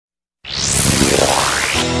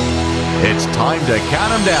It's time to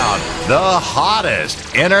count them down. The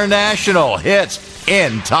hottest international hits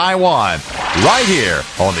in Taiwan. Right here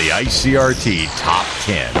on the ICRT Top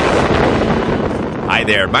 10. Hi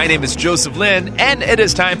there, my name is Joseph Lin, and it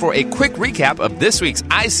is time for a quick recap of this week's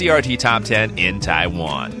ICRT Top 10 in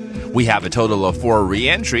Taiwan. We have a total of 4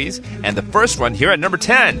 re-entries, and the first one here at number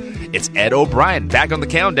 10. It's Ed O'Brien back on the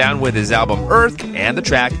countdown with his album Earth and the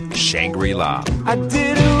track Shangri-La. I didn't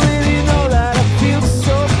really know that I feel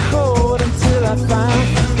so cold until I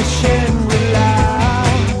found the Shangri-La.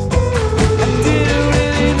 I didn't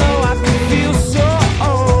really know I could feel so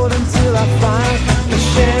old until I found the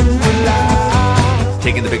Shangri-La.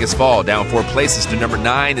 Taking the biggest fall down 4 places to number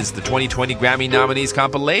 9 is the 2020 Grammy nominees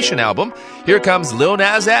compilation album. Here comes Lil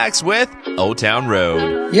Nas X with Old Town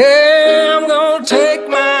Road. Yeah, I'm gonna take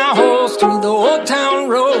my horse through the old town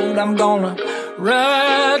road. I'm gonna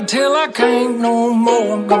ride till I can't no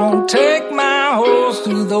more. I'm gonna take my horse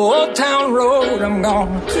through the old town road. I'm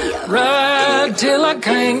gonna ride till I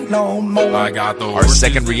can't no more. Our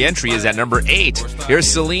second re-entry is at number 8. Here's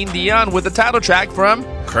Celine Dion with the title track from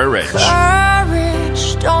Courage.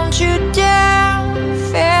 Courage, don't you dare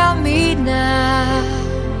fail me now.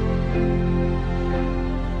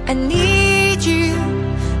 I need you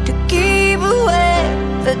to keep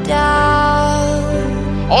away the doubt.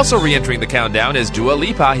 Also re-entering the countdown is Dua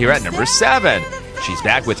Lipa here at number 7. She's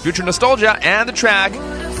back with Future Nostalgia and the track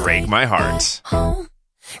Break My Heart.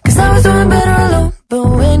 Cause I was doing better alone, but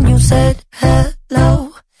when you said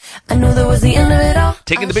hello, I knew that was the end of it all.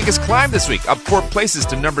 Taking the biggest climb this week, up 4 places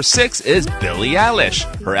to number 6, is Billie Eilish.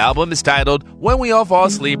 Her album is titled When We All Fall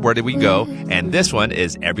Asleep, Where Did We Go? And this one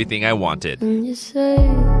is Everything I Wanted. And you say,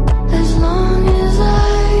 as long as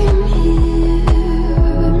I'm here,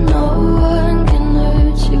 no one can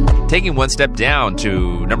hurt you. Taking one step down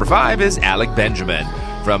to number 5 is Alec Benjamin.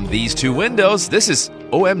 From These Two Windows, this is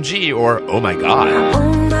OMG or Oh My God.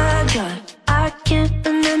 Oh my God, I can't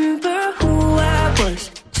remember who I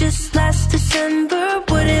was. Just last December,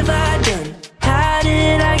 what have I done? How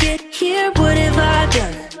did I get here? What have I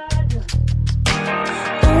done?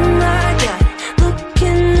 Oh my God, look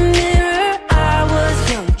in the mirror, I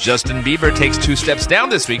was young. Justin Bieber takes 2 steps down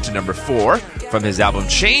this week to number 4. From his album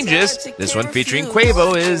Changes, this one featuring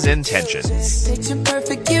Quavo is Intentions. Picture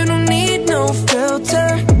perfect, you don't need no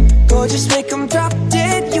filter. Gorgeous, make them drop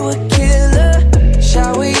dead, you a killer.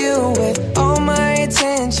 Shower you with all my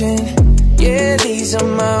attention. Yeah, these are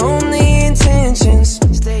my only intentions.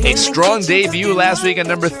 A strong debut last week at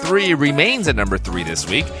number 3 remains at number 3 this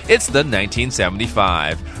week. It's the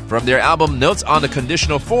 1975. From their album Notes on the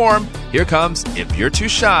Conditional Form, here comes If You're Too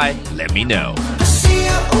Shy, Let Me Know. See you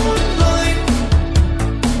online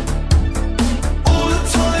all the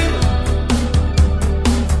time.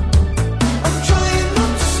 I'm trying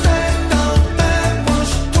not to stand out that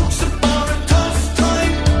much. Talks about a tough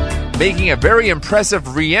time. Making a very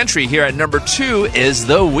impressive re-entry here at number 2 is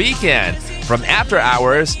The Weeknd. From After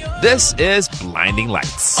Hours, this is Blinding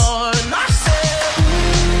Lights. On myself,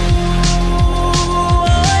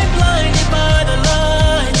 I'm blinded by the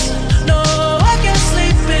lights. No, I can't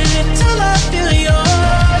sleep until I feel your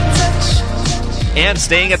touch. And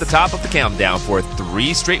staying at the top of the countdown for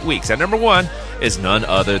 3 straight weeks at number 1 is none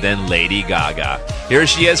other than Lady Gaga. Here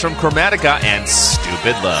she is from Chromatica and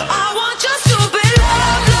Stupid Love. I want your stupid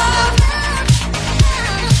love, love.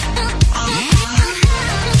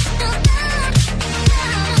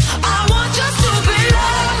 I want your stupid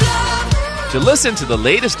love, love. To listen to the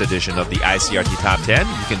latest edition of the ICRT Top 10,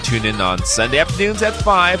 you can tune in on Sunday afternoons at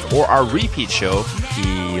 5 or our repeat show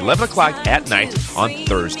 11 o'clock at night on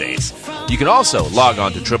Thursdays. You can also log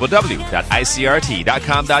on to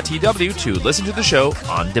www.icrt.com.tw to listen to the show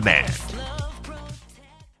on demand.